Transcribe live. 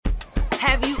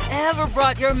Have you ever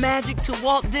brought your magic to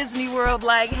Walt Disney World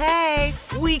like, hey,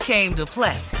 we came to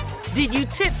play? Did you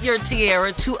tip your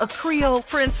tiara to a Creole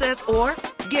princess or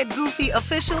get goofy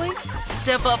officially?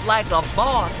 Step up like a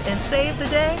boss and save the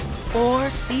day? Or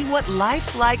see what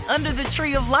life's like under the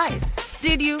tree of life?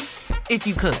 Did you? If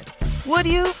you could. Would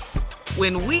you?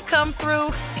 When we come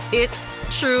through, it's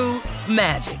true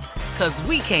magic. 'Cause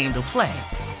we came to play.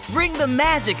 Bring the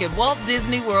magic at Walt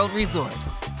Disney World Resort.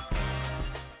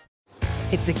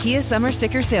 It's the Kia Summer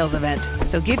Sticker Sales Event,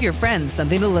 so give your friends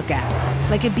something to look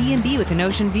at. Like a B&B with an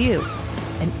ocean view,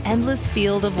 an endless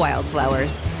field of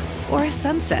wildflowers, or a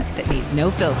sunset that needs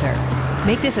no filter.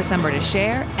 Make this a summer to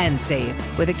share and save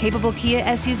with a capable Kia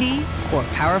SUV or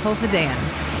powerful sedan.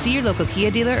 See your local Kia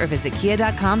dealer or visit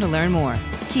kia.com to learn more.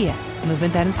 Kia,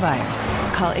 movement that inspires.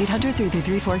 Call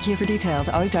 800-3334-KIA for details.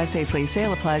 Always drive safely.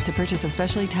 Sale applies to purchase of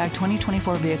specially tagged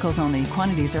 2024 vehicles only.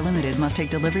 Quantities are limited. Must take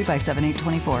delivery by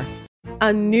 7/8/24.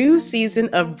 A new season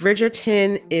of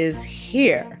Bridgerton is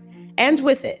here. And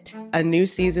with it, a new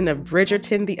season of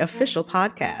Bridgerton, the official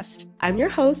podcast. I'm your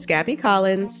host, Gabby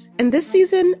Collins. And this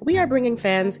season, we are bringing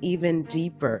fans even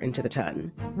deeper into the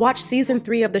ton. Watch season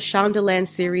 3 of the Shondaland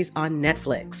series on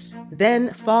Netflix.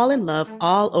 Then fall in love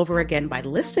all over again by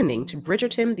listening to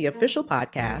Bridgerton, the official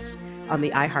podcast on the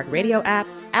iHeartRadio app,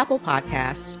 Apple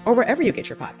Podcasts, or wherever you get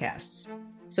your podcasts.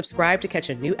 Subscribe to catch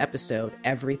a new episode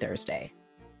every Thursday.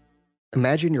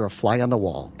 Imagine you're a fly on the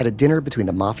wall at a dinner between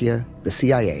the mafia, the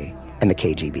CIA, and the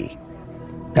KGB.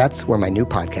 That's where my new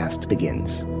podcast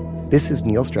begins. This is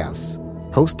Neil Strauss,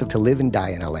 host of To Live and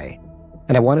Die in LA,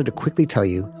 and I wanted to quickly tell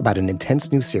you about an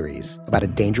intense new series about a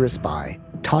dangerous spy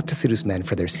taught to seduce men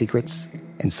for their secrets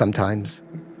and sometimes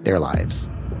their lives.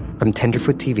 From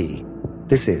Tenderfoot TV,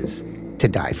 this is To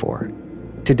Die For.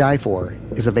 To Die For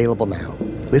is available now.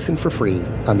 Listen for free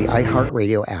on the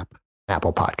iHeartRadio app,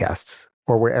 Apple Podcasts,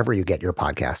 or wherever you get your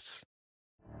podcasts.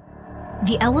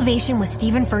 The Elevation with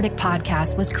Stephen Furtick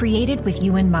podcast was created with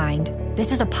you in mind.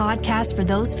 This is a podcast for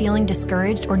those feeling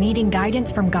discouraged or needing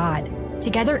guidance from God.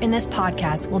 Together in this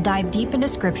podcast, we'll dive deep into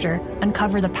scripture,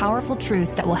 uncover the powerful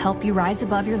truths that will help you rise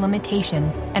above your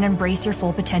limitations and embrace your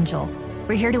full potential.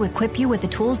 We're here to equip you with the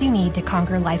tools you need to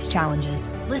conquer life's challenges.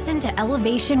 Listen to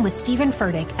Elevation with Stephen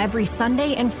Furtick every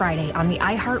Sunday and Friday on the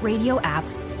iHeartRadio app,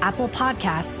 Apple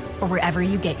Podcasts, or wherever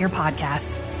you get your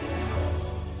podcasts.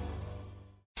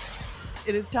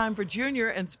 It is time for Junior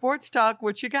and Sports Talk.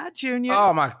 What you got, Junior?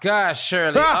 Oh, my gosh,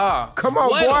 Shirley. Oh, come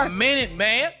on, wait boy. Wait a minute,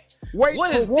 man. Wait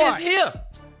what for is what? this here?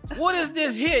 What is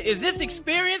this here? Is this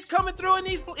experience coming through in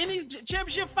these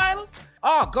championship finals?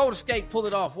 Oh, Golden State pulled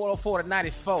it off,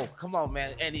 104-94. Come on,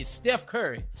 man. And it's Steph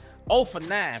Curry, 0 for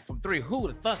 9 from 3. Who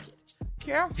would have thunk it?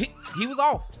 Carol? He was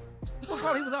off. He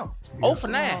was off. 0 for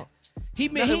 9.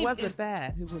 It wasn't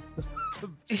that. It was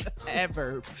the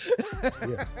adverb.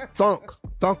 Yeah.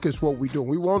 Thunk is what we do.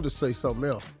 We wanted to say something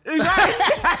else. Right.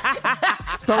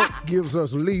 Thunk gives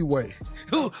us leeway.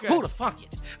 Who'd have thunk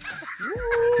it?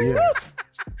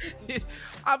 Yeah.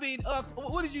 I mean,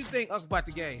 what did you think about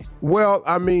the game? Well,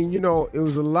 I mean, it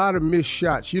was a lot of missed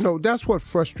shots. That's what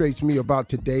frustrates me about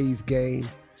today's game.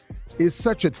 It's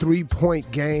such a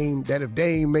 3-point game that if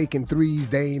they ain't making threes,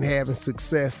 they ain't having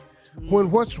success.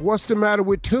 When what's the matter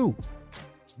with 2?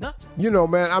 Nothing.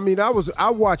 Man, I mean, I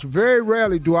watch, very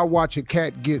rarely do I watch a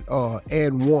cat get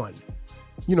and one.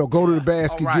 Go to the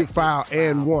basket, get fouled,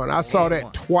 and one. I saw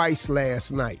that twice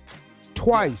last night.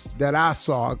 Twice that I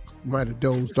saw. I might have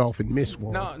dozed off and missed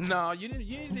one. No, you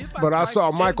didn't. But I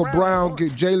saw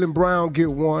Jaylen Brown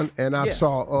get one, and I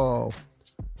saw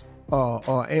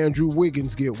Andrew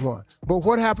Wiggins get one. But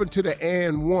what happened to the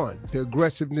and one, the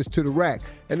aggressiveness to the rack?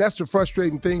 And that's the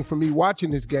frustrating thing for me watching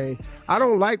this game. I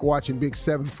don't like watching big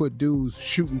 7-foot dudes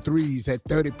shooting threes at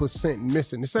 30% and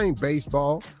missing. This ain't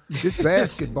baseball. This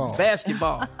basketball. It's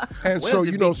basketball. And so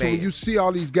when you see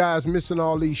all these guys missing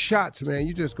all these shots, man,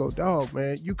 you just go, dog,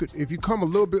 man, you could, if you come a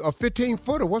little bit, a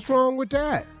 15-footer, what's wrong with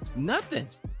that? Nothing.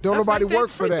 Don't nobody work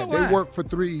for that. They work for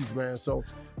threes, man. So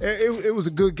it was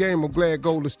a good game. I'm glad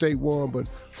Golden State won, but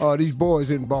these boys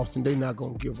in Boston, they not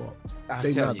going to give up.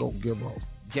 They not going to give up.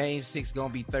 Game 6 going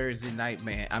to be Thursday night,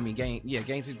 man. I mean, Game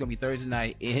 6 going to be Thursday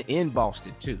night in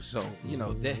Boston, too. So,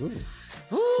 they're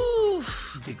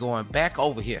going back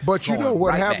over here. But you know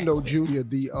what happened, though, back. Junior?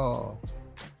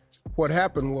 What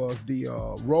happened was the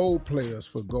role players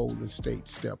for Golden State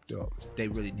stepped up. They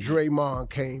really did. Draymond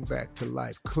came back to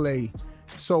life. Clay.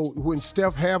 So when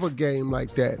Steph have a game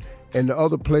like that and the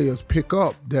other players pick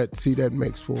up, that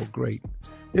makes for a great.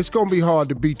 It's going to be hard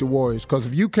to beat the Warriors because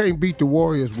if you can't beat the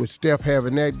Warriors with Steph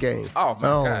having that game, I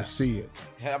don't see it.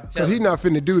 Because he's not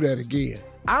finna do that again.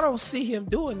 I don't see him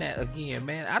doing that again,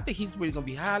 man. I think he's really gonna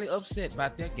be highly upset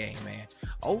about that game, man.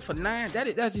 0 for 9,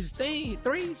 that's his thing.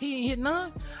 Threes, he ain't hit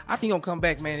none. I think he's gonna come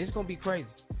back, man. It's gonna be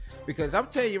crazy. Because I'm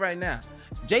telling you right now,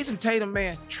 Jason Tatum,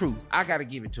 man, truth. I gotta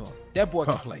give it to him. That boy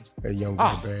can play. That young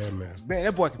boy, bad man. Man,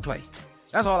 that boy can play.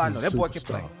 That's all I know. That boy can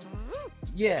play.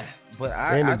 Yeah, but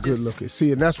I good looking.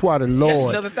 See, and that's why the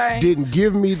Lord didn't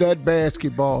give me that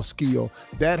basketball skill,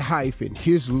 that height, and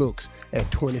his looks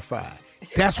at 25.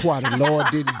 That's why the Lord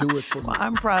didn't do it for me. Well,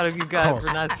 I'm proud of you guys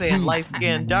for not saying light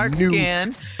skin, dark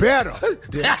skin. Better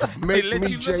than to make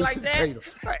me Jason like Tatum.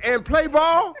 And play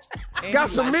ball. Got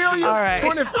some millions. All right.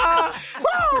 25.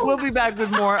 Woo! We'll be back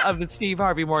with more of the Steve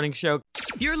Harvey Morning Show.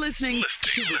 You're listening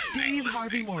to the Steve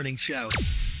Harvey Morning Show.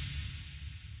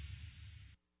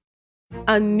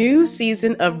 A new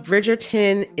season of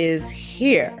Bridgerton is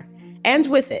here.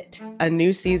 And with it, a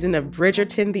new season of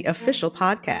Bridgerton, the official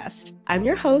podcast. I'm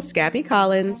your host, Gabby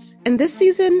Collins, and this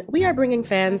season, we are bringing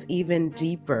fans even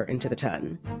deeper into the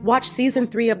ton. Watch season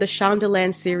 3 of the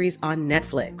Shondaland series on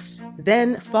Netflix.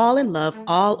 Then fall in love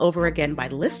all over again by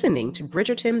listening to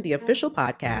Bridgerton, the official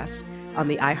podcast, on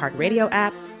the iHeartRadio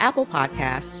app, Apple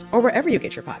Podcasts, or wherever you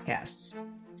get your podcasts.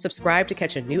 Subscribe to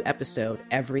catch a new episode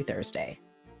every Thursday.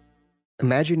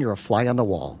 Imagine you're a fly on the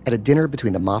wall at a dinner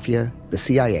between the mafia, the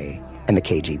CIA, and the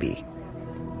KGB.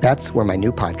 That's where my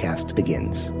new podcast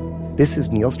begins. This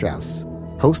is Neil Strauss,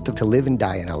 host of To Live and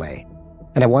Die in LA,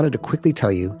 and I wanted to quickly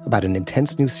tell you about an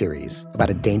intense new series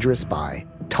about a dangerous spy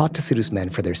taught to seduce men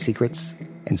for their secrets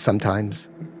and sometimes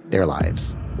their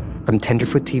lives. From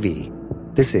Tenderfoot TV,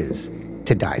 this is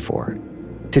To Die For.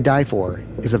 To Die For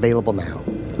is available now.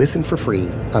 Listen for free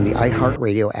on the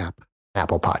iHeartRadio app,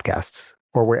 Apple Podcasts,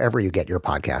 or wherever you get your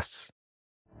podcasts.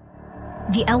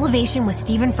 The Elevation with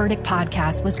Stephen Furtick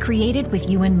podcast was created with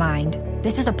you in mind.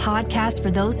 This is a podcast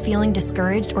for those feeling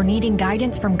discouraged or needing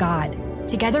guidance from God.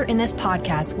 Together in this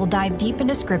podcast, we'll dive deep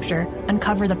into scripture,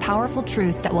 uncover the powerful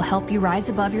truths that will help you rise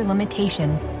above your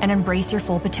limitations and embrace your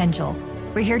full potential.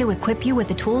 We're here to equip you with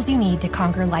the tools you need to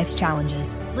conquer life's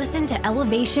challenges. Listen to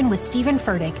Elevation with Stephen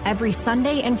Furtick every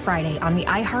Sunday and Friday on the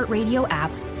iHeartRadio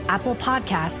app, Apple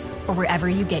Podcasts, or wherever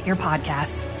you get your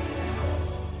podcasts.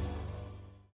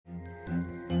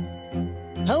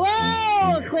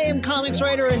 Hello, acclaimed comics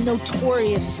writer and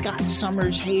notorious Scott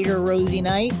Summers hater, Rosie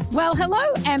Knight. Well, hello,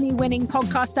 Emmy-winning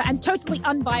podcaster and totally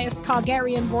unbiased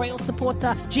Targaryen royal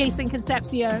supporter, Jason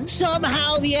Concepcion.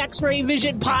 Somehow the X-Ray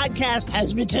Vision podcast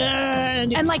has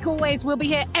returned. And like always, we'll be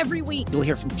here every week. You'll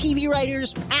hear from TV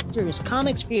writers, actors,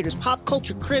 comics creators, pop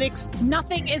culture critics.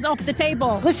 Nothing is off the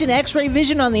table. Listen to X-Ray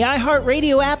Vision on the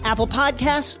iHeartRadio app, Apple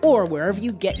Podcasts, or wherever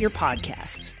you get your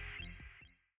podcasts.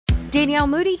 Danielle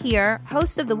Moody here,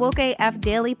 host of the Woke AF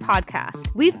Daily podcast.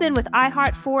 We've been with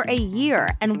iHeart for a year,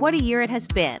 and what a year it has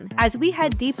been. As we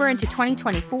head deeper into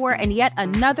 2024 and yet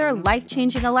another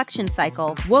life-changing election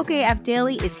cycle, Woke AF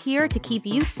Daily is here to keep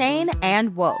you sane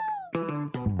and woke.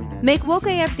 Make Woke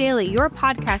AF Daily your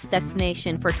podcast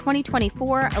destination for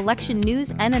 2024 election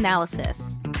news and analysis.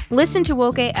 Listen to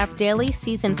Woke AF Daily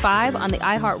Season 5 on the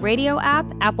iHeartRadio app,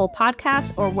 Apple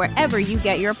Podcasts, or wherever you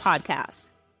get your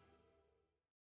podcasts.